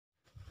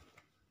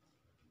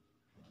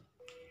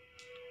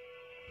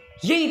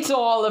Yeet to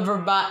all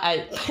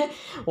everybody.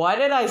 Why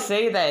did I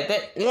say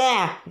that?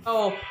 Yeah.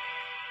 Oh,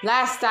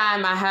 last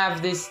time I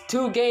have this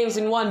 2 games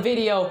in 1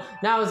 video.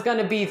 Now it's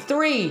gonna be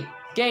 3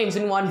 games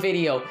in 1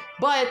 video.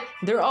 But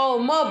they're all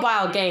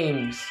mobile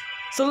games.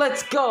 So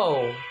let's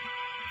go.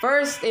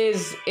 First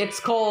is, it's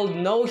called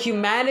No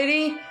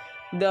Humanity.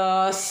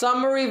 The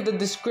summary of the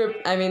description,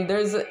 in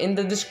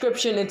the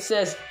description it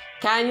says,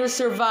 can you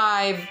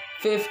survive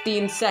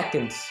 15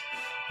 seconds?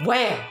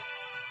 Well,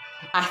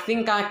 I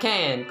think I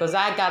can, because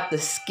I got the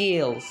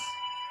skills.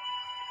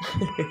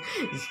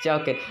 Just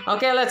joking.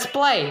 Okay, let's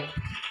play.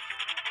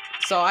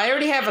 So, I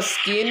already have a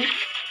skin.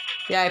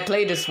 Yeah, I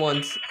played this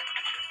once.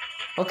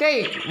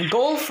 Okay,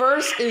 goal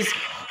first is...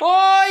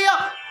 Oh,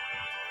 yeah!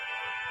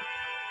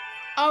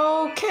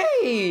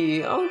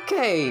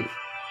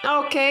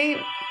 Okay.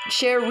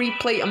 Share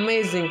replay,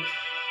 amazing.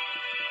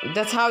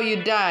 That's how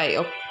you die.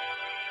 Okay.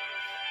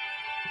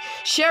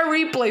 Share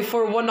replay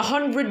for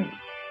 100...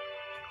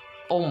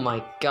 Oh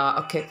my god,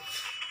 okay.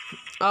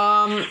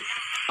 Oh,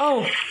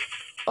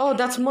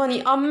 that's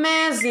money.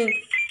 Amazing.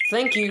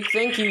 Thank you.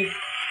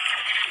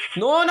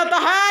 No, not the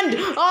hand!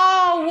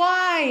 Oh,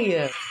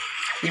 why?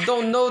 You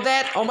don't know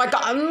that? Oh my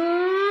god.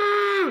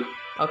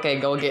 Okay,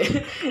 go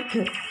again.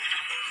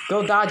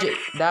 Go dodge it.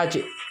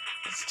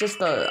 It's just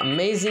an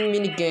amazing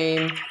mini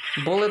game.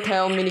 Bullet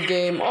hell mini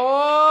game.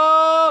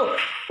 Oh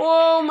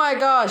my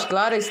gosh.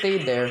 Glad I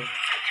stayed there.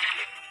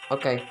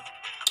 Okay.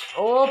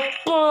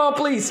 Oh,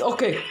 please.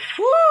 Okay.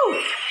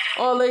 Woo!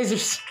 Oh,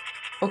 lasers.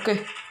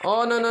 Okay.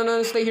 Oh,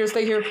 no. Stay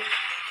here.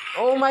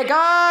 Oh my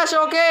gosh.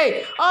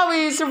 Okay. Oh,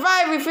 we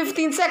survived with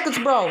 15 seconds,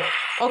 bro.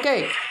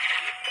 Okay.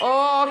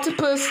 Oh,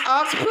 octopus.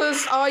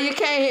 Oh, you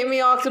can't hit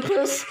me,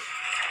 octopus.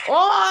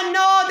 Oh,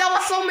 no. That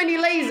was so many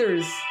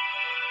lasers.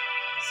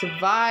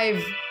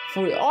 Survive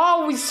for...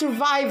 Oh, we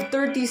survived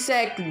 30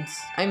 seconds.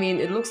 I mean,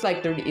 it looks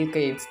like 30...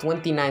 Okay, it's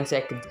 29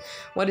 seconds.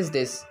 What is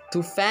this?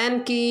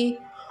 Tufanki...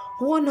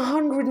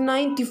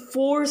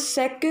 194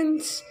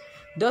 seconds?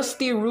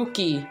 Dusty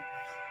Rookie.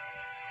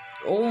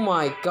 Oh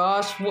my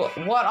gosh,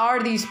 what are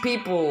these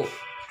people?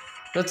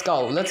 Let's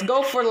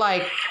go for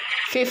like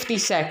 50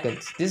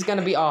 seconds. This is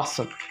gonna be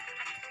awesome.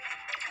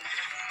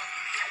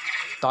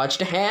 Dodge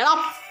the hand.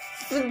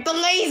 The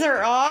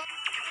laser.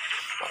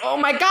 Oh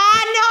my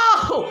god,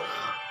 no!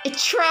 It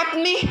trapped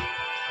me.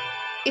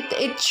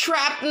 It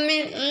trapped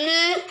me.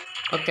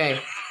 Okay.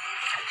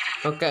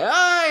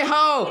 Hey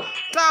ho!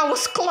 That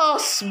was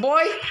close,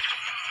 boy.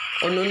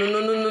 Oh no.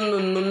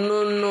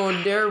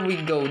 There we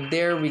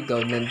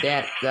go.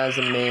 Now that's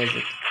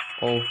amazing.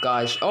 Oh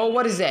gosh. Oh,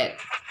 what is that?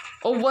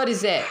 Oh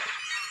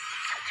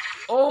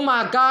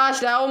my gosh,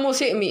 that almost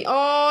hit me.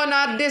 Oh,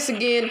 not this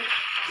again.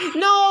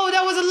 No,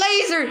 that was a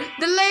laser.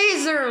 The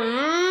laser.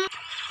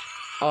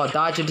 Oh,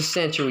 dodge of the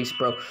centuries,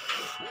 bro.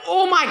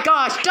 Oh my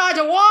gosh, dodge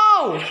it.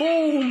 Whoa!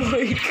 Oh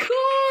my god.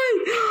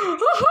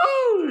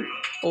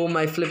 Oh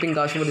my flipping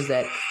gosh, what is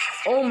that?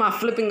 Oh my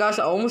flipping gosh,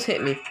 that almost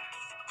hit me.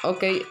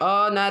 Okay,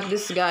 not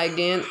this guy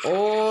again.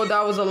 Oh,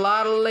 that was a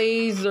lot of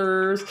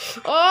lasers.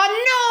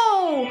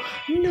 Oh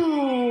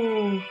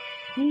no!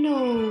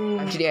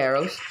 Dodge the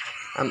arrows.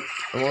 I'm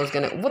almost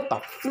gonna... What the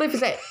flip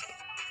is that?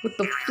 What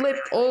the flip?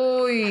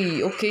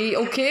 Oi, okay.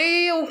 Oh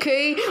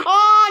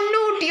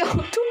no, the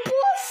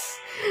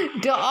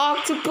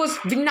octopus!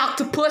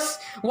 Vinoctopus!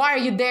 Why are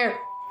you there?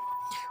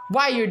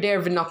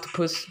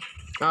 Vinoctopus?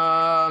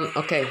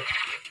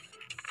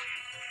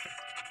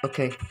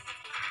 Okay.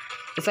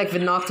 It's like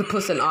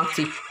Vinoctopus and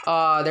Octi.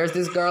 There's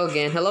this girl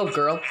again. Hello,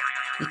 girl.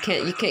 You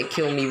can't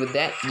kill me with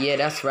that. Yeah,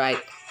 that's right.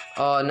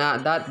 Oh,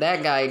 not that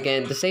guy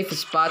again. The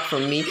safest spot for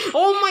me.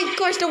 Oh my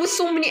gosh, there was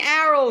so many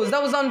arrows.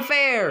 That was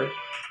unfair.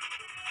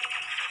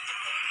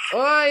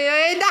 Oh,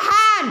 yeah, the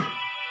hand.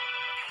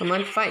 Come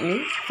on, fight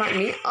me.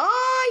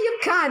 Oh, you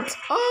can't.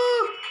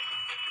 Oh.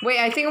 Wait,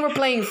 I think we're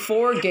playing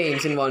 4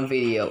 games in 1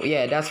 video.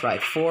 Yeah, that's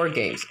right. 4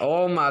 games.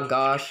 Oh my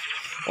gosh.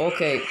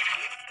 Okay.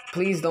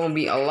 Please don't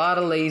be a lot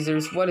of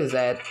lasers. What is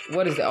that?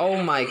 Oh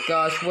my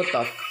gosh, what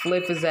the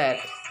flip is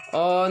that?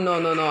 Oh, no.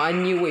 I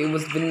knew it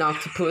was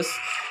Vinoctopus.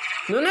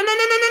 No.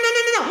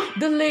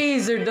 The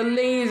laser,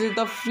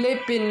 the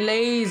flipping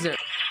laser.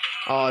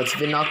 Oh, it's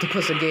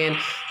Vinoctopus again.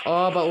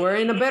 Oh, but we're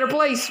in a better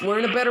place.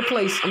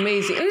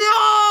 Amazing.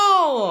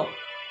 No!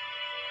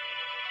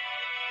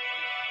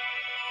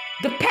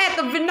 The pet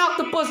of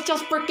Vinoctopus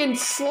just freaking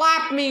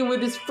slapped me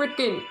with his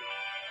freaking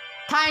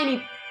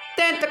tiny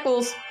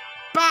tentacles.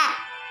 Bah!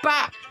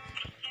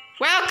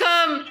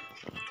 Welcome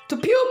to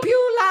Pew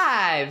Pew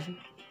Live.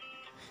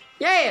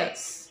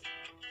 Yes,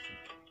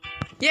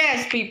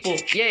 people.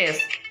 Yes.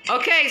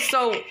 Okay,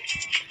 so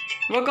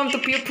welcome to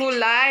Pew Pew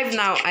Live.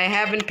 Now I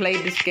haven't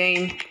played this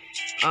game.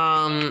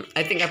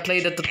 I think I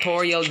played the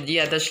tutorial.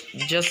 Yeah, that's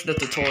just the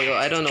tutorial.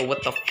 I don't know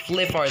what the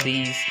flip are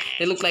these.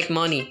 They look like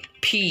money.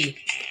 P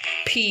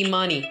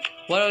money.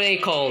 What are they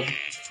called?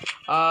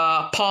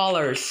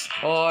 Pollers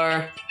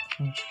or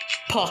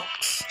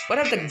pucks. What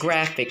are the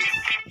graphics?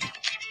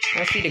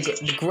 I see the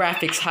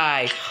graphics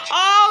high.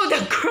 Oh,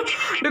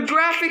 The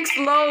graphics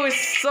low is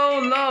so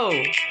low.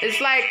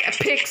 It's like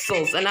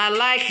pixels, and I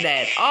like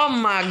that. Oh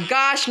my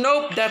gosh,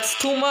 nope, that's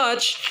too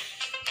much.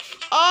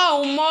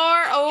 Oh,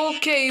 more.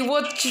 Okay,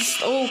 what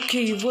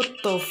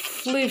the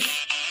flip?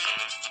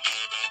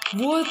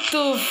 What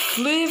the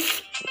flip?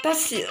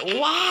 That's it.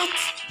 What?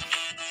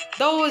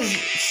 That was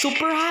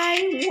super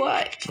high?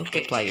 What?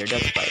 Okay, player,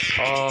 that's player.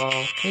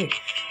 Okay.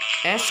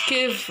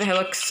 Esquiv,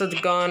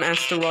 Hexagon,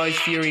 Asteroid,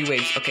 Fury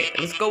Waves. Okay,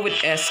 let's go with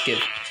Esquiv.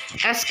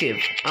 Esquiv,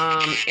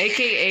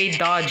 aka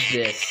Dodge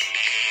This.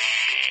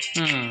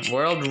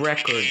 World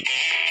record.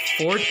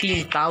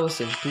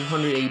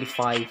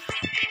 14,285.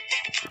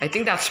 I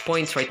think that's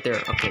points right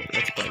there. Okay,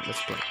 let's play.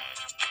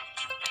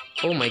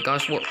 Oh my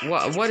gosh,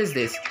 what is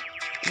this?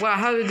 Wow,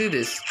 how to do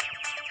this?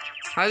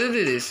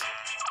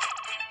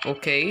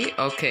 Okay.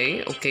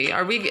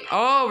 Are we?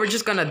 Oh, we're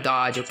just gonna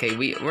dodge. Okay,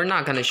 we're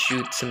not gonna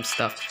shoot some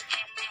stuff.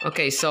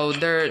 Okay, so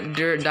the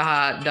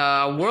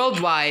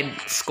worldwide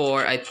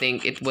score, I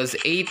think it was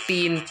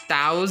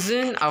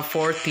 18,000 or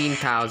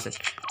 14,000.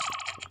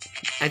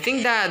 I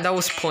think that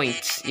was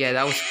points. Yeah,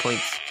 that was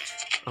points.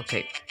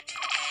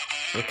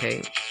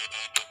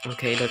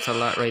 Okay, that's a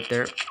lot right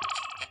there.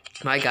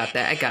 I got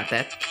that.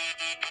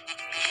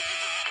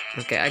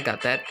 Okay, I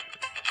got that.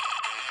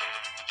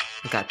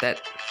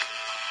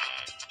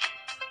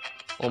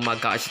 Oh my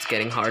gosh, it's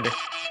getting harder.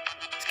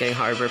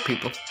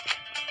 People.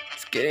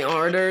 It's getting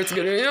harder.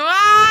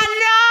 Ah,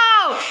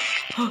 no!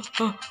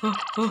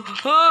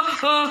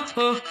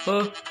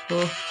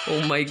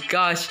 Oh my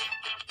gosh.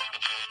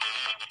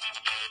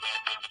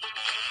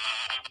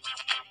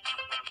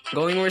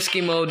 Going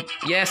risky mode.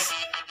 Yes.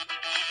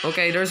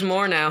 Okay, there's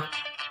more now.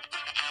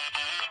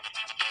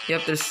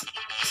 Yep, there's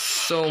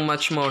so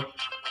much more.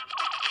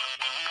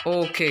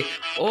 Okay,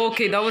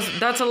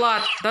 that's a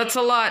lot.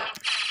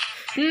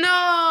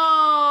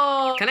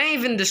 No! Can I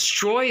even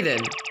destroy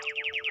them?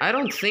 I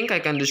don't think I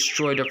can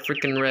destroy the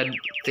freaking red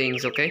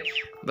things, okay?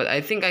 But I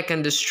think I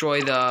can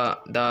destroy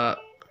the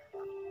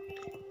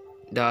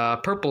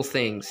purple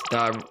things,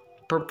 the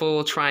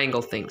purple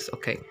triangle things,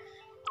 okay?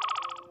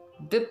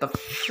 Did the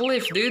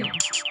flip, dude?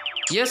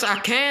 Yes, I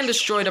can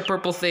destroy the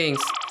purple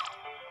things.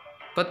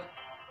 But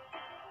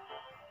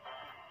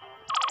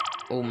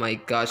oh my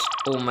gosh.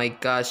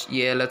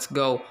 Yeah, let's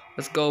go,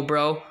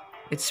 bro.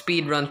 It's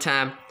speedrun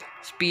time,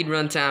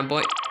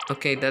 boy.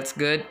 Okay, that's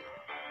good.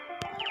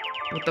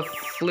 What the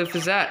flip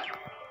is that?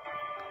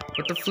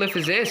 What the flip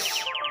is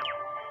this?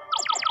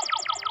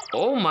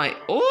 Oh my,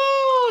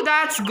 oh,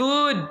 that's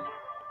good.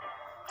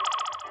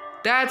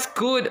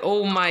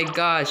 Oh my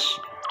gosh.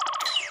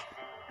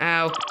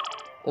 Ow.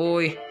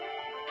 Oi.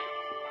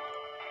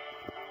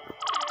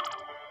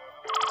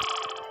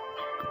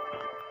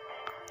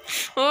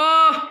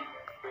 Oh.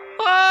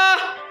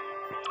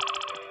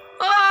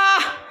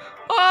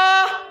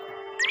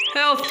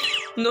 Health.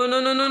 No.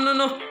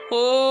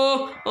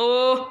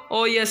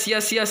 Oh, yes.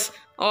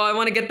 Oh, I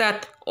want to get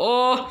that.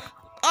 Oh.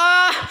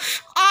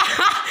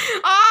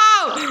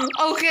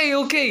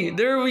 Okay.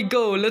 There we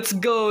go. Let's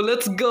go.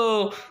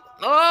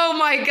 Oh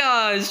my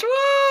gosh.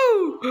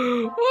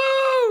 Woo.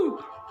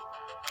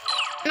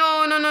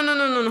 No.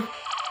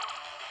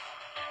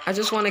 I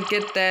just want to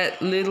get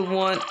that little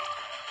one.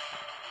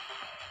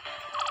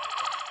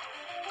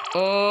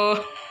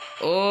 Oh.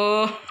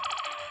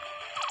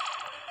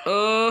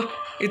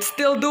 It's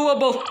still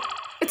doable.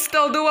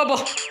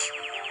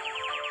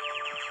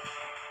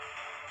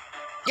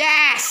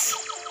 Yes!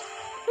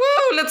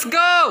 Woo, let's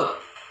go,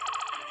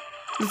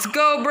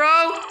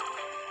 bro.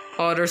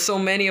 Oh, there's so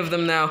many of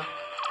them now.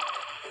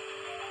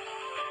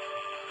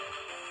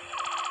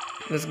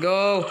 Let's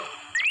go.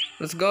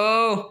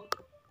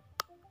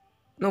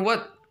 No,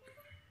 what?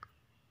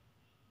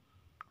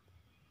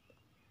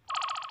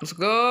 Let's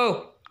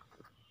go.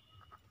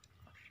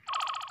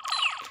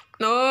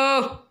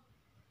 No.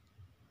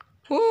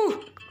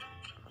 Woo.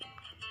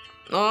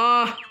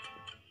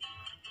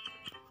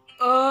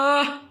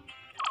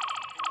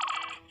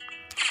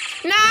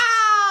 No,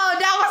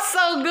 that was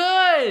so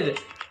good.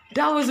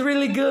 That was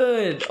really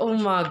good. Oh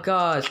my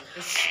gosh.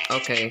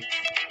 Okay,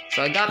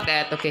 so I got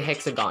that. Okay,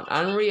 hexagon.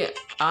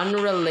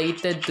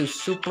 Unrelated to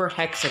super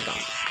hexagon.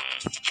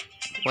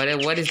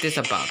 What is this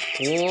about?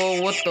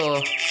 Whoa, what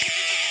the?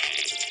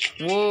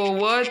 Whoa,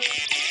 what?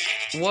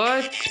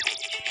 What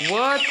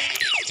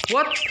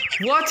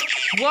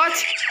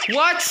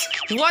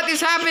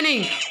is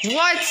happening?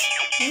 What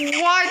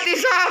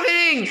is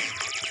happening?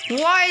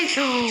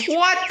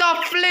 What the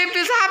flip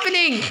is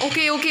happening?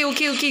 Okay.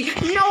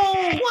 No,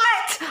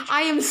 what?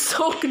 I am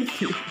so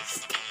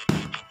confused.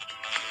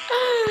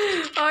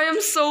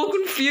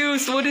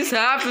 What is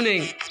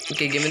happening?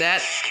 Okay, give me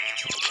that.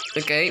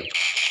 Okay.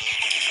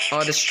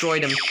 Oh, destroy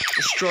them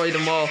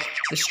all.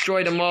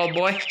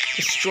 Boy.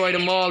 Destroy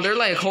them all. They're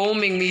like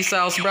homing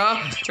missiles, bro.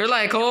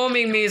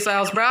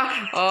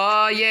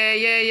 Oh,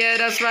 yeah.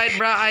 That's right,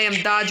 bro. I am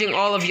dodging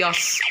all of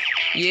yous.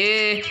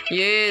 Yeah,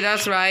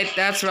 that's right.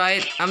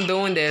 I'm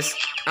doing this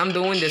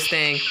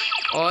thing.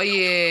 Oh,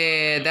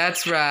 yeah,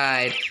 that's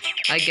right.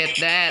 I get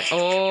that.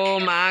 Oh,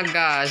 my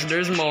gosh.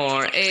 There's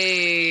more.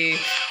 Hey.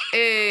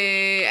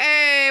 Hey,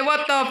 hey,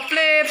 what the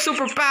flip?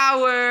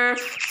 Superpower!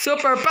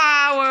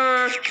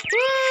 Superpower!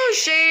 Woo!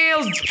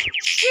 Shield!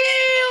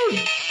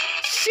 Shield!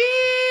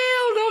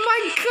 Shield! Oh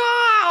my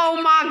god! Oh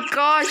my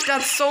gosh,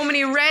 that's so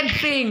many red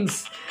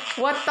things!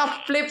 What the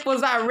flip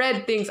was that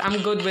red things?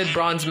 I'm good with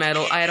bronze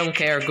medal. I don't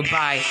care.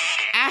 Goodbye.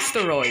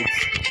 Asteroids.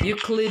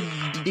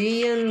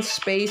 Euclidean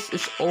space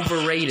is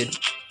overrated.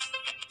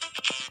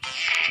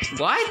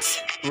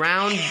 What?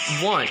 Round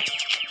 1.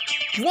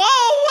 Whoa!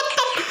 What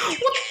the?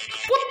 What?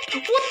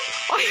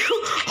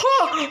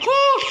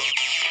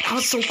 I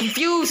was so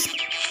confused.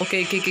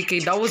 Okay.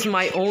 That was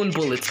my own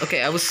bullets.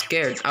 Okay, I was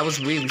scared. I was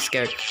really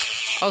scared.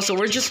 Oh, so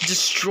we're just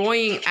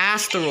destroying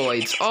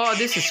asteroids. Oh,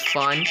 this is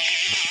fun.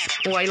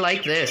 Oh, I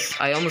like this.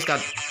 I almost got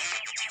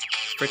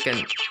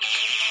freaking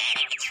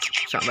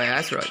shot by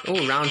asteroid.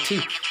 Oh, round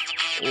 2.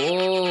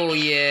 Oh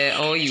yeah.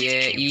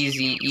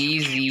 Easy.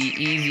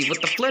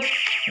 What the flip?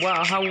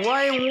 Wow,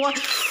 what?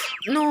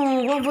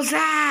 No, what was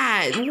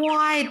that?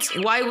 What?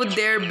 Why would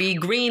there be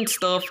green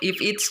stuff if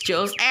it's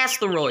just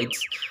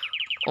asteroids?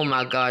 Oh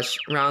my gosh,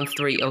 round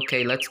 3.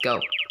 Okay, let's go.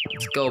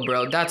 Let's go,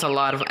 bro. That's a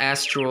lot of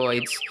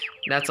asteroids.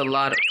 That's a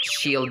lot of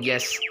shield.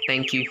 Yes,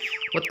 thank you.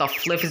 What the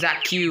flip is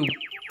that cube?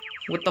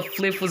 What the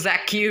flip was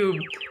that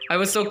cube? I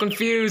was so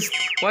confused.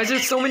 Why is there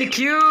so many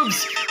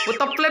cubes? What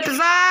the flip is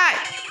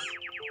that?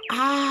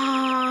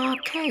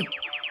 Okay.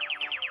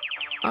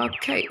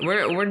 Okay,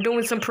 we're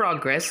doing some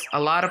progress. A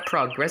lot of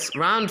progress.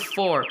 Round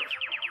 4.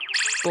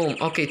 Boom.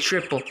 Okay,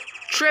 triple.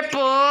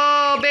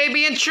 Triple,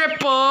 baby, and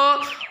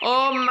triple.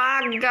 Oh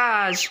my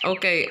gosh.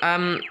 Okay,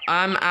 I'm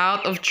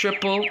out of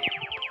triple.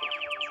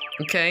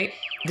 Okay.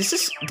 This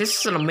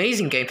is an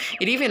amazing game.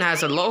 It even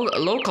has a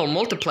local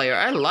multiplayer.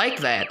 I like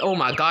that. Oh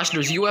my gosh,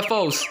 there's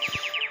UFOs.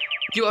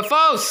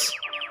 UFOs!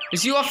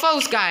 There's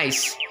UFOs,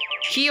 guys.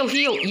 Heal.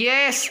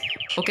 Yes.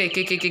 Okay.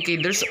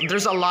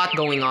 There's a lot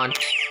going on.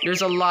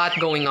 There's a lot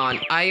going on.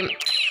 I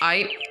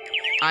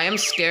am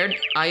scared.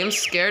 I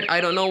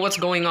don't know what's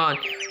going on.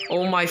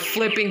 Oh my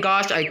flipping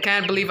gosh, I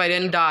can't believe I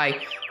didn't die.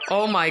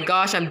 Oh my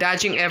gosh, I'm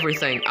dodging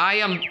everything. I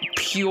am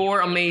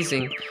pure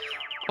amazing.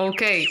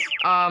 Okay.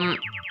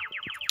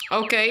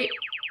 Okay.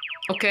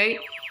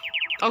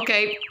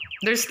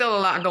 There's still a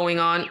lot going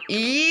on.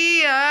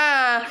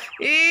 Yeah.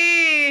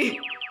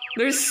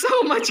 There's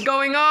so much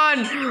going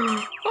on.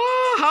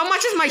 Oh, how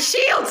much is my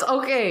shields?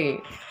 Okay.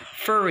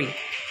 Fury.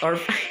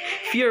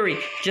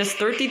 Just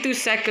 32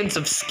 seconds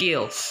of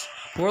skills.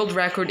 World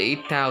record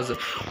 8,000.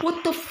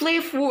 What the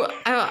flip?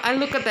 I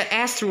look at the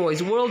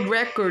asteroids. World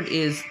record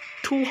is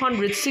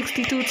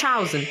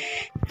 262,000.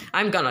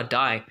 I'm gonna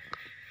die.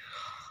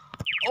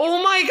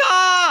 Oh my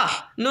god!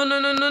 No.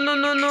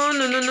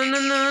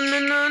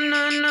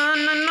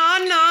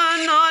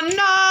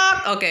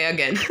 Okay,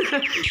 again.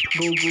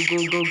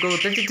 Go.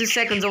 32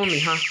 seconds only,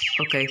 huh?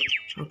 Okay.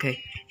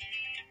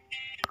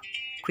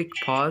 Quick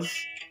pause.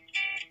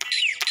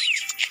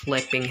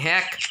 Flipping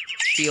heck.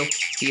 Heal.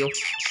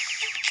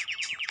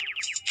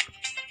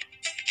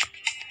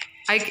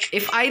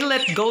 If I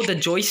let go the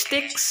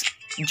joystick,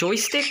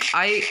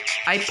 I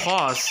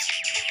pause.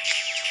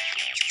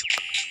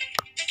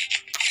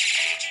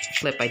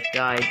 Flip, I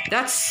died.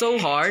 That's so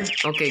hard.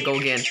 Okay, go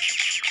again.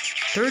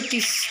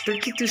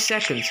 32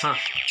 seconds, huh?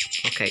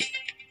 Okay.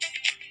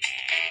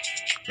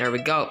 There we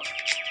go.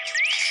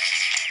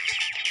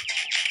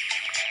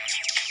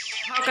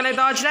 How can I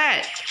dodge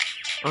that?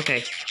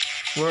 Okay.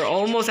 We're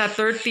almost at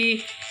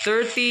 32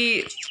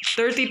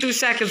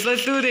 seconds.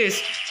 Let's do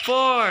this.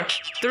 4,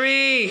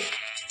 3,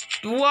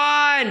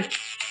 1.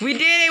 We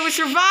did it. We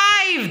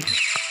survived.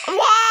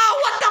 Wow,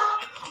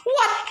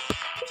 what?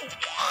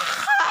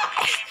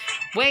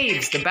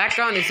 Waves. The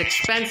background is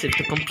expensive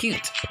to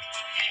compute.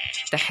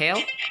 The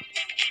hell?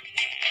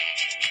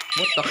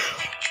 What the?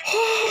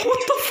 Oh, what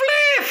the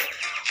flip?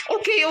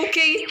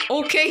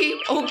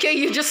 Okay.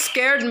 You just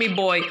scared me,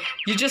 boy.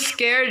 You just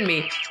scared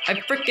me. I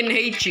freaking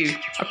hate you.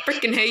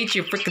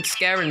 Freaking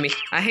scaring me.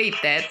 I hate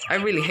that. I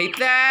really hate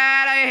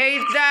that. I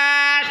hate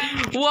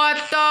that. What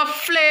the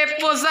flip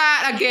was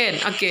that? Again.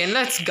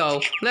 Let's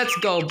go,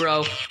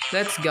 bro.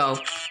 Let's go.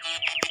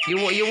 You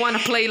want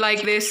to play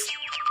like this?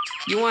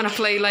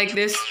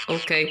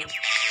 Okay.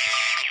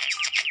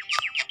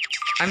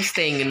 I'm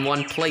staying in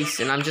one place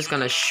and I'm just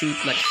gonna shoot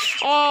like...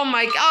 Oh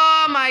my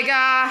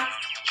god.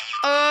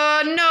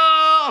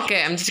 No.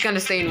 Okay, I'm just gonna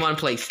stay in one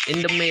place.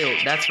 In the middle.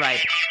 That's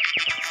right.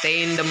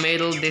 Stay in the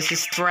middle. This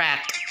is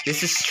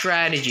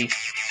strategy.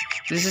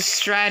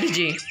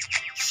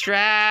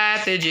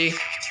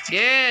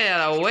 Get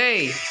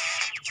away.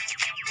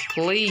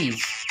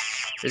 Please.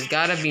 There's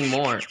gotta be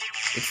more.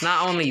 It's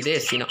not only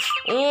this, you know.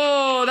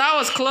 Oh, that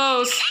was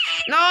close.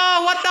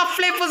 No, what the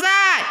flip was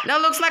that?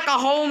 That looks like a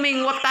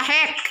homing. What the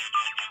heck?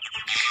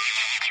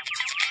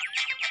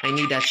 I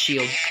need that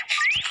shield.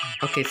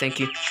 Okay, thank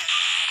you.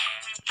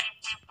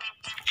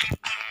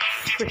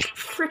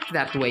 Frick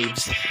that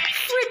waves.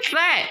 Frick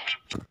that.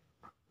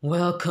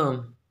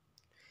 Welcome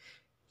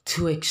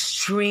to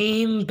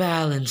Extreme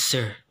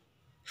Balancer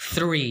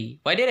 3.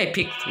 Why did I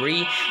pick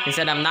 3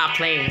 instead? I'm not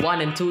playing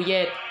 1 and 2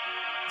 yet.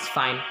 It's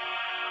fine.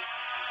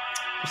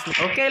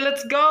 Okay,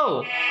 let's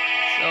go.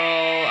 So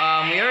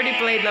we already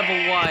played level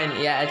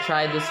 1. Yeah, I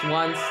tried this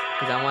once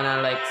because I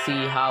wanna like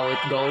see how it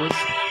goes.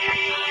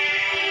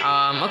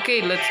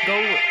 Okay, let's go.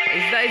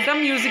 Is the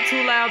music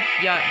too loud?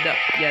 Yeah,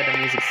 the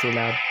music's too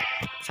loud.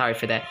 Sorry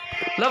for that.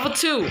 Level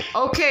 2.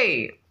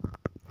 Okay.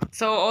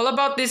 So all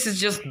about this is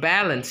just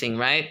balancing,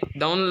 right?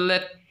 Don't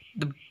let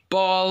the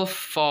ball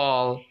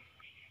fall.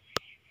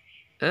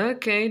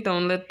 Okay,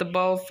 don't let the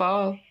ball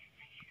fall.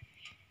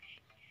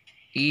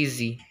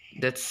 Easy.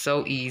 That's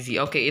so easy.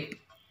 Okay,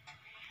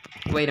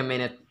 wait a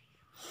minute.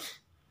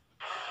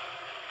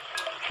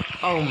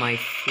 Oh my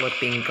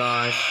flipping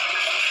gosh.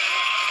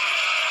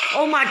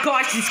 Oh my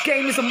gosh, this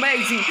game is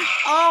amazing.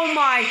 Oh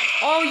my.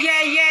 Oh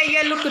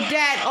yeah, look at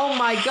that. Oh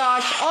my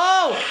gosh.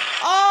 Oh,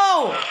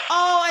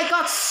 I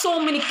got so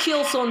many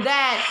kills on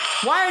that.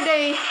 Why are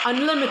they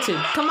unlimited?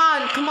 Come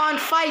on,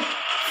 fight.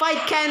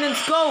 Fight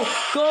cannons, go,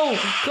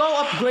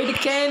 upgraded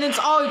cannons.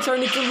 Oh, it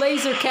turned into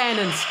laser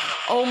cannons.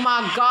 Oh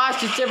my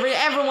gosh, it's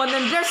everyone,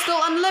 and they're still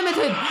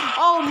unlimited.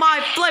 Oh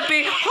my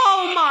flipping,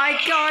 oh my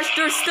gosh,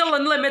 they're still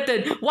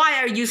unlimited. Why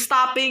are you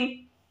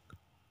stopping?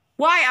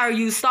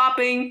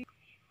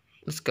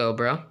 Let's go,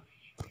 bro.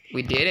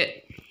 We did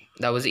it.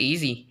 That was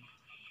easy.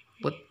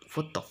 What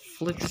the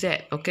flip is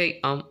that?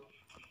 Okay,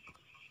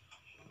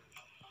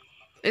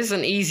 it's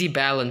an easy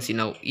balance, you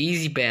know,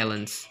 easy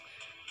balance.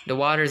 The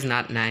water's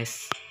not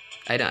nice.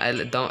 I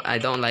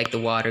don't like the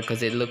water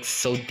because it looks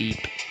so deep.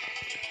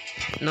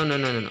 No.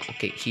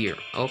 Okay, here.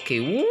 Okay,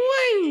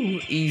 woo!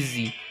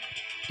 Easy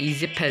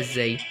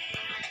peasy.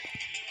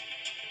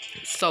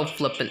 So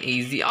flippin'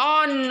 easy.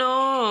 Oh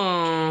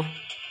no.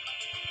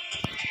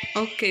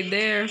 Okay,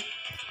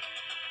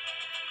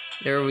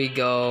 there we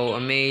go.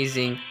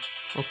 Amazing.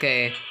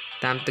 Okay,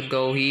 time to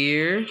go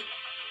here.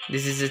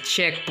 This is a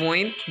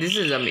checkpoint. This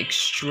is an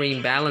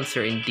extreme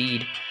balancer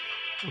indeed.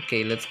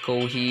 Okay, let's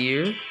go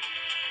here.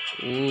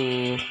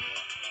 Ooh.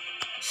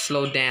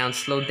 Slow down.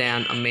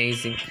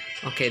 Amazing.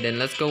 Okay, then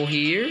let's go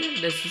here.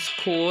 This is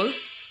cool.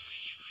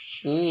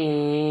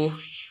 Ooh.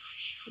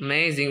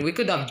 Amazing. We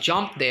could have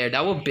jumped there.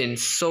 That would have been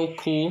so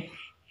cool.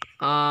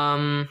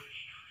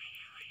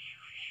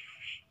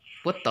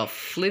 What the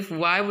flip?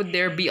 Why would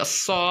there be a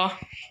saw?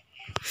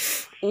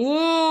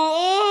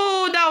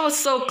 Ooh, that was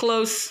so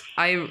close.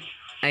 I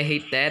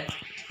hate that.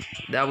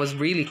 That was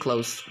really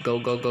close.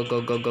 Go.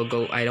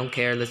 I don't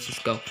care. Let's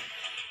just go.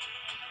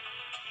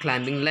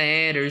 Climbing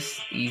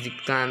ladders. Easy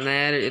climb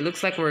ladder. It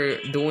looks like we're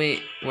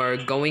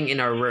going in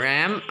a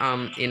ramp.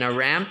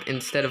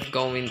 Instead of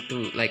going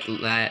through like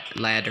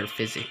ladder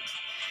physics.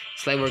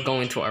 It's like we're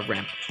going to a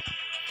ramp.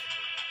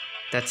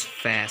 That's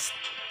fast.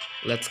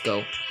 Let's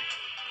go.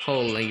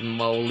 Holy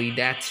moly,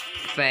 that's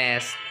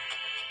fast.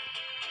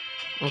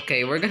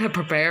 Okay, we're gonna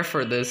prepare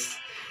for this.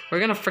 We're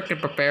gonna freaking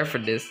prepare for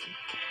this.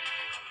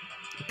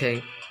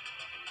 Okay.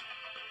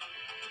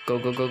 Go,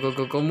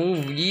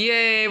 move.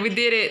 Yay, we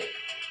did it.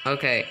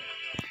 Okay.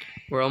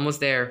 We're almost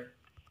there.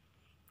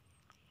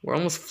 We're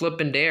almost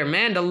flipping there.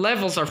 Man, the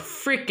levels are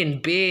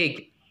freaking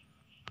big.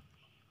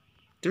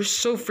 They're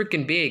so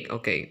freaking big.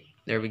 Okay,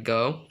 there we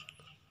go.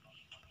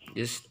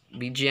 Just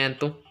be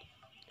gentle.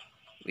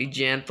 Be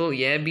gentle.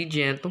 Yeah, be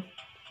gentle.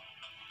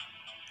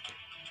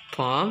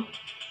 Palm.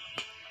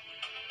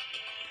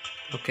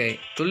 Okay,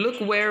 to look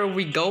where are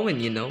we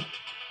going, you know?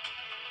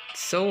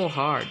 It's so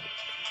hard.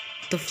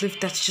 The flip,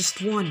 that's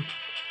just one.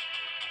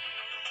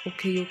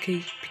 Okay,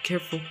 be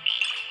careful. Be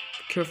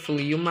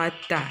careful, you might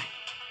die.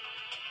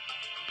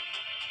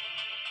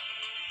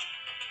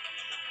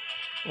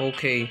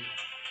 Okay.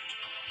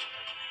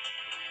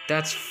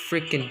 That's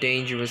freaking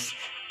dangerous.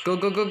 Go.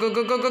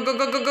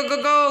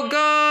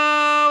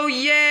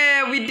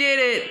 Yeah, we did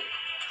it.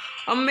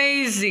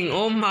 Amazing.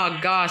 Oh my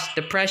gosh,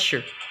 the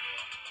pressure.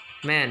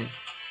 Man.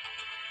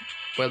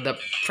 Well, the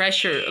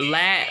pressure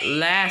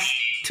last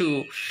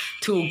two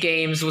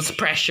games was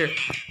pressure.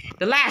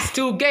 The last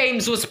 2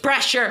 games was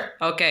pressure.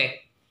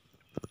 Okay.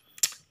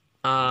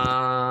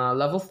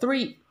 Level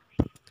 3.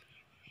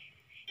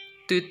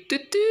 What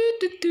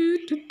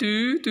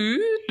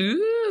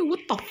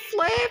the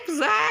flip is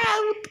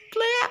that? What the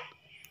flip?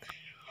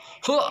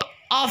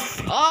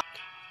 Off.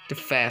 Too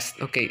fast.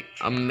 Okay,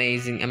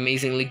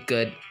 amazingly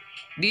good.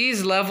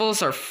 These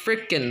levels are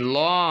freaking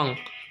long.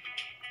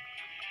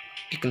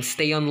 You can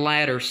stay on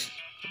ladders.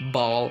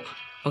 Ball.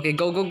 Okay,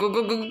 go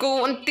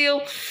until.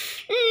 No,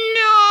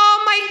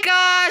 my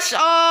gosh.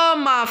 Oh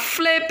my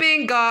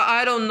flipping god.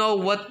 I don't know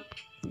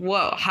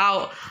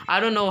I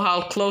don't know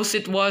how close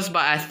it was,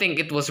 but I think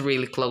it was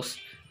really close.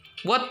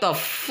 What the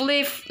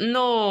flip?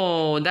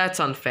 No, that's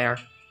unfair.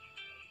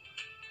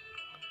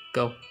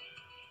 Go.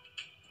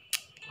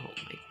 Oh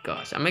my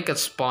gosh. I make a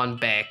spawn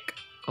back.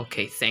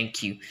 Okay,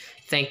 thank you.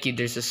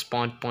 There's a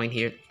spawn point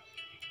here.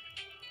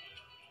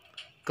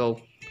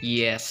 Go.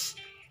 Yes.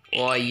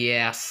 Oh,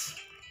 yes.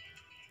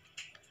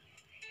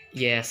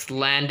 Yes,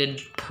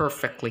 landed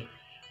perfectly.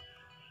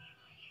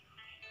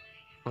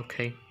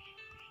 Okay.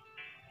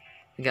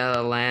 We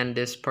gotta land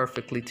this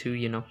perfectly too,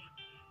 you know.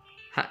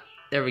 Ha,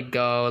 there we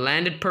go.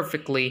 Landed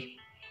perfectly.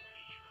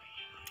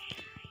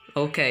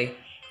 Okay.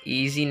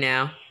 Easy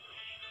now.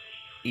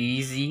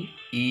 Easy.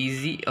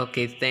 Easy.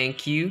 Okay,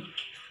 thank you.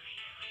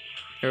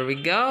 Here we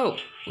go.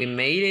 We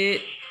made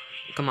it.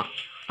 Come on.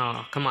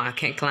 Oh, come on. I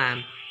can't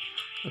climb.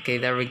 Okay,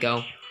 there we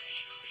go.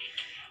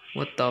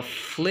 What the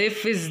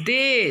flip is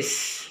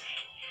this?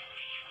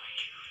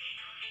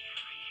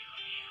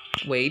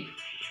 Wait.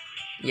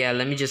 Yeah,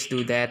 let me just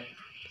do that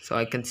so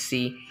I can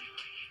see.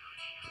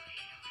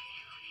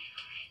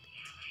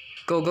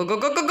 Go, go, go,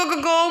 go, go, go,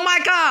 go, go. Oh my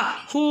god.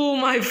 Oh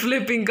my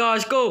flipping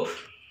gosh. Go.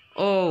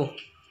 Oh.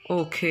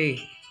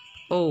 Okay.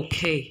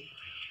 Okay.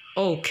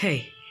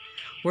 Okay.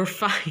 We're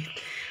fine.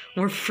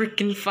 We're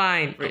freaking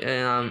fine.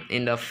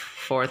 In the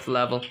 4th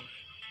level.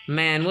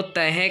 Man, what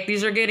the heck?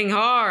 These are getting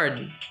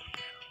hard.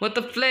 What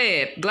the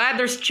flip? Glad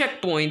there's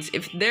checkpoints.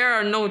 If there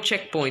are no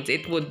checkpoints,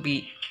 it would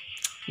be...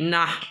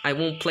 Nah, I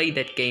won't play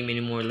that game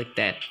anymore like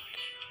that.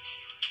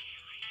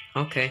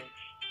 Okay.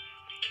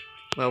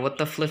 Well, what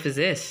the flip is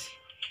this?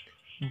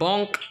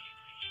 Bonk.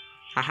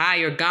 Haha,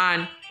 you're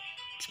gone.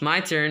 It's my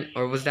turn.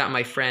 Or was that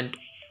my friend?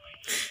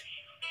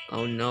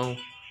 Oh no.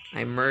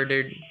 I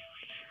murdered...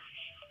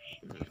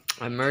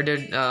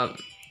 Nah,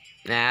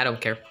 I don't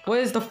care. What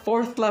is the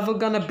 4th level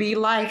gonna be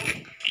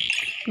like?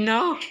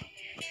 No.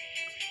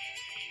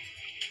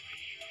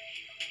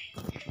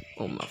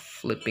 Oh my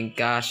flipping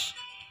gosh.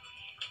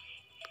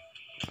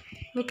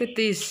 Look at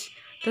this.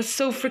 That's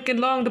so freaking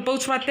long. The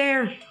boat's right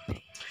there.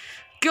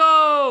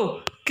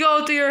 Go!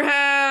 Go to your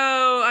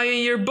hell! I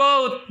mean your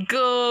boat.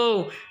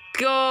 Go!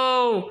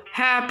 Go!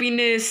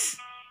 Happiness.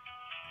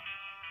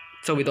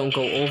 So we don't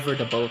go over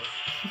the boat.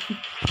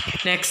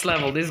 Next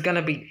level. This is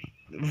gonna be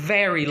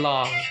very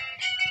long.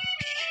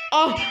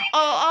 Oh,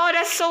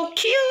 that's so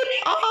cute.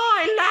 Oh,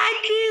 I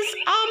like this.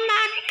 Oh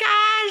my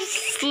gosh.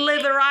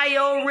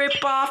 Slither.io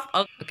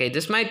ripoff. Okay,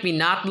 this might be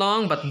not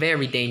long, but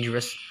very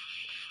dangerous.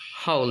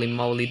 Holy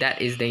moly,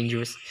 that is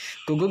dangerous.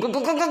 Go, go, go, go,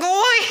 go, go,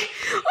 go.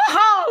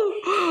 Whoa!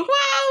 Whoa!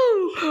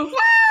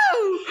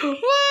 Whoa!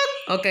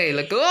 Whoa! Okay,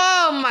 look.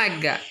 Oh my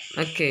god.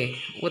 Okay,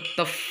 what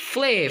the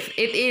flip?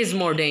 It is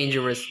more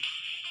dangerous.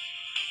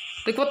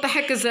 Like, what the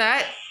heck is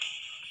that?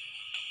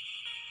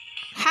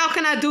 How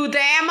can I do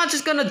that? Am I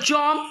just gonna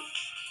jump?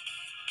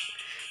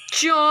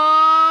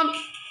 Jump!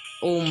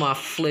 Oh my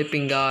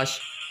flipping gosh.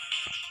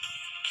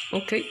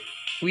 Okay,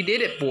 we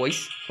did it,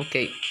 boys.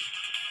 Okay.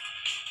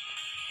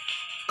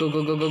 Go,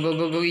 go, go, go, go,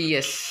 go, go.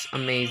 Yes,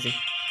 amazing.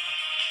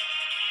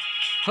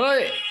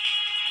 Hey!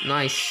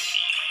 Nice.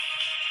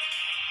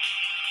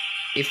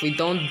 If we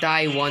don't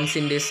die once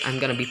in this, I'm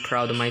gonna be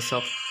proud of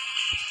myself.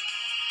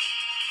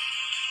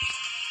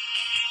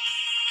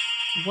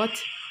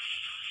 What?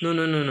 No,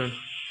 no, no, no.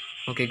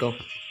 Okay, go.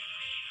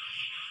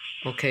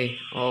 Okay.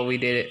 Oh, we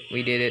did it.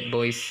 We did it,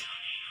 boys.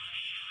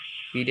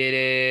 We did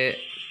it.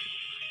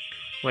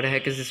 What the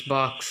heck is this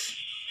box?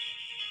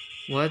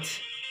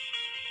 What?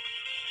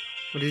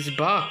 What is this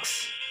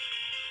box?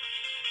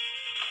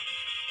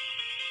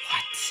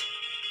 What?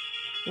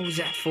 What was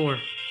that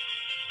for?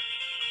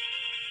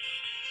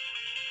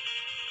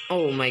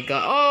 Oh my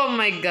god. Oh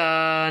my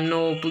god.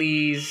 No,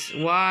 please.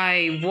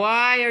 Why?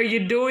 Why are you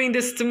doing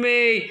this to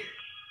me?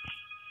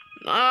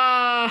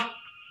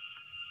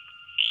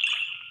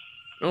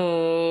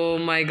 Oh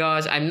my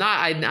gosh. I'm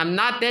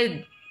not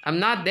dead. I'm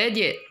not dead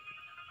yet.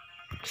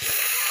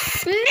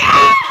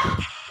 No!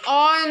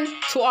 On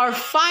to our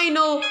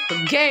final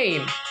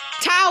game.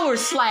 Tower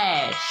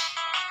Slash.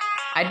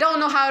 I don't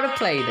know how to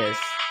play this.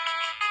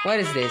 What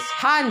is this?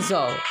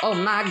 Hanzo. Oh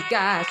my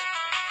gosh.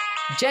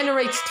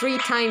 Generates 3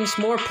 times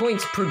more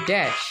points per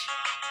dash.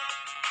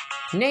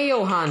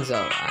 Neo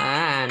Hanzo.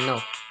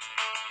 No.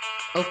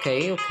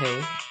 Okay,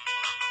 okay.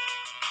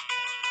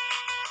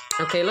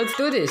 Okay, let's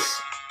do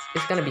this.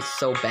 It's gonna be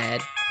so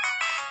bad.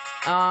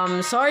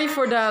 Sorry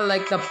for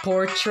the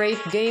portrait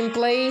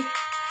gameplay.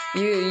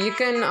 You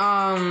can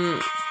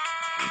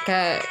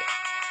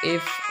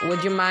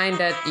would you mind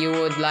that you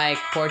would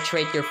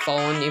portrait your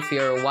phone if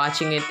you're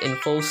watching it in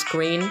full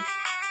screen?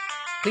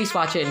 Please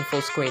watch it in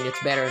full screen.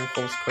 It's better in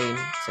full screen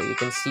so you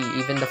can see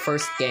even the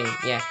first game.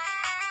 Yeah.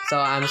 So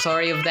I'm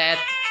sorry of that.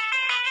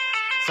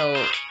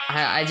 So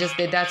I just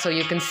did that so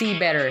you can see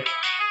better,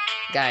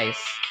 guys.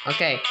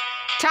 Okay.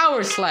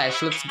 Tower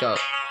Slash. Let's go.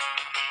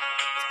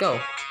 Let's go.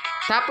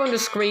 Tap on the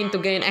screen to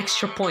gain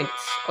extra points.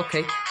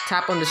 Okay.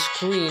 Tap on the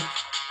screen.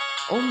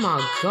 Oh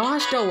my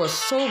gosh, that was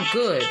so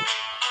good.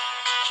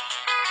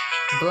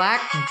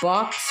 Black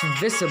box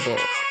visible.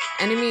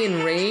 Enemy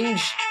in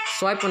range.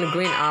 Swipe on the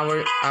green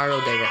arrow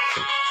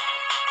direction.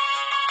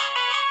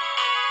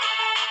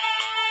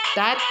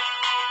 That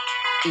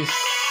is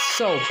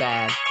so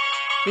bad.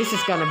 This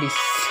is gonna be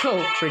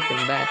so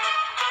freaking bad.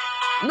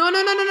 No,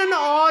 no, no, no, no, no.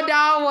 Oh,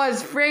 that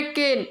was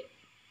freaking...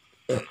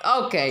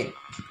 Okay.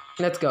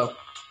 Let's go.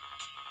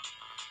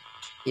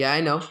 Yeah,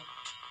 I know.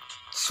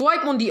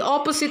 Swipe on the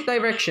opposite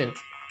direction.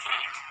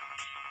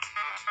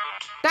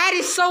 That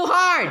is so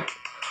hard.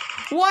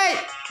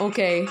 What?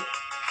 Okay.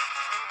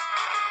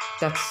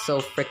 That's so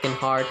freaking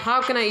hard.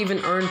 How can I even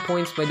earn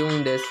points by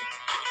doing this?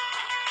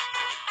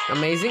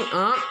 Amazing.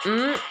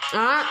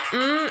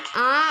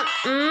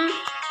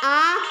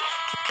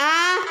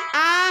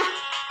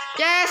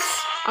 Yes,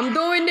 I'm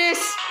doing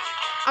this.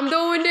 I'm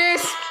doing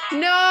this.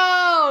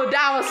 No,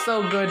 that was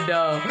so good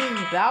though.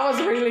 That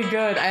was really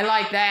good. I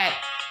like that.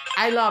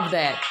 I love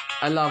that.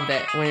 I love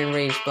that. When in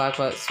range, block,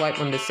 but swipe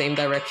on the same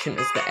direction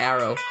as the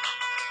arrow.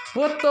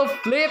 What the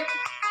flip?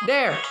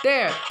 There.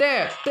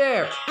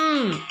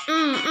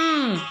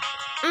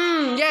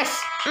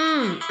 Yes.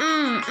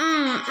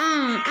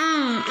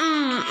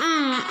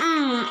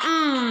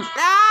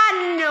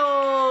 Ah,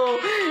 no.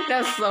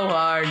 That's so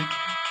hard.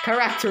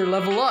 Character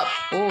level up.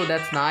 Oh,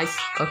 that's nice.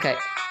 Okay.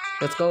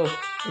 Let's go.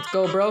 Let's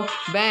go, bro.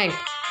 Bang.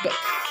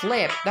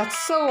 Flip. That's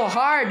so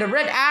hard. The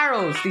red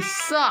arrows, they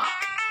suck.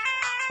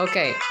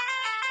 Okay.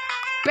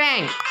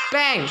 Bang.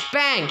 Bang.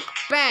 Bang.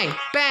 Bang.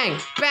 Bang.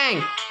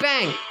 Bang.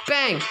 Bang.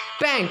 Bang.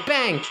 Bang.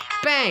 Bang.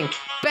 Bang.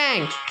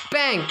 Bang.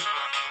 Bang.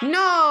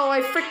 No,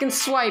 I freaking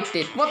swiped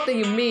it. What do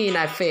you mean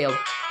I failed?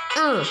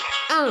 No!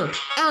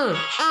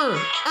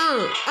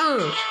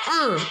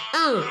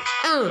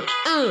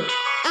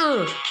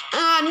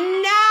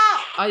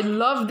 I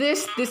love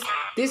this.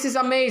 This is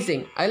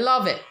amazing. I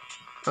love it.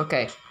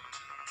 Okay.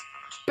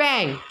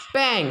 Bang,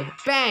 bang,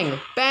 bang,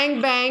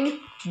 bang, bang,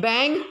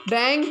 bang,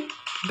 bang,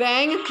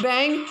 bang,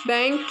 bang,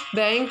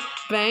 bang,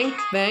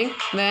 bang,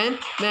 bang,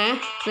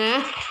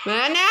 bang,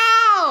 man,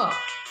 no!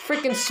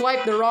 Freaking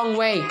swipe the wrong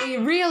way. I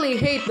really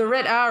hate the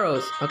red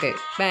arrows. Okay,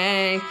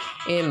 bang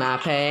in my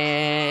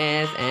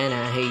pants, and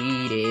I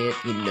hate it,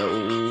 you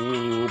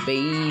know,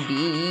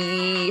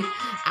 baby.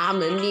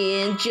 I'm a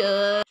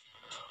ninja.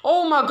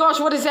 Oh my gosh,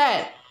 what is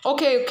that?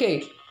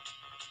 Okay.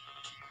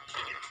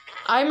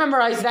 I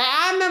memorized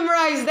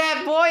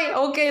that, boy.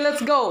 Okay,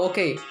 let's go.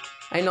 Okay,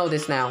 I know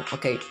this now.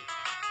 Okay,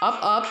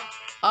 up,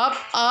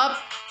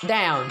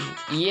 down.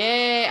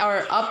 Yeah,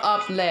 or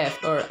up,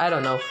 left, or I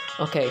don't know.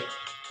 Okay,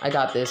 I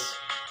got this.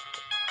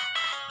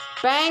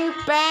 Bang,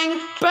 bang,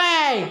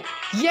 bang.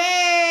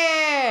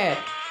 Yeah.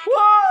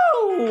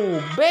 Woo,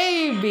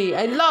 baby.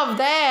 I love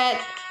that.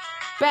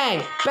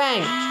 Bang,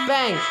 bang,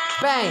 bang,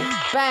 bang,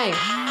 bang.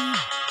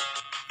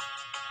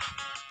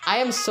 I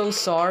am so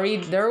sorry.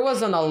 There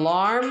was an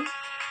alarm.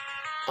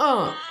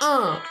 No.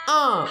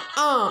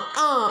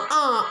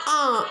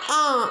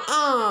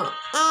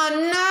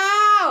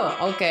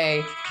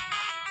 Okay.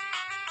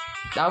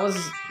 That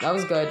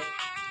was good.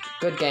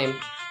 Good game.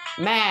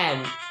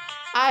 Man,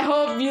 I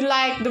hope you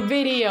liked the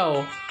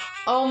video.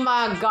 Oh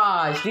my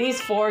gosh,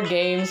 these 4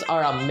 games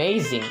are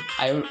amazing.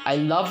 I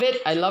love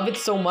it. I love it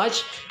so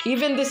much.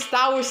 Even this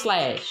Tower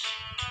Slash.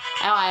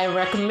 I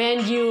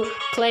recommend you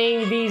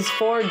playing these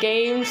 4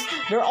 games.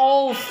 They're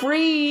all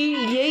free.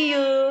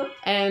 Yeah.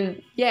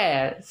 And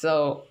yeah,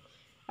 so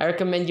I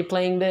recommend you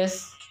playing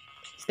this.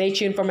 Stay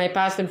tuned for my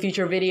past and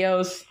future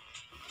videos.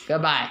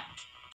 Goodbye.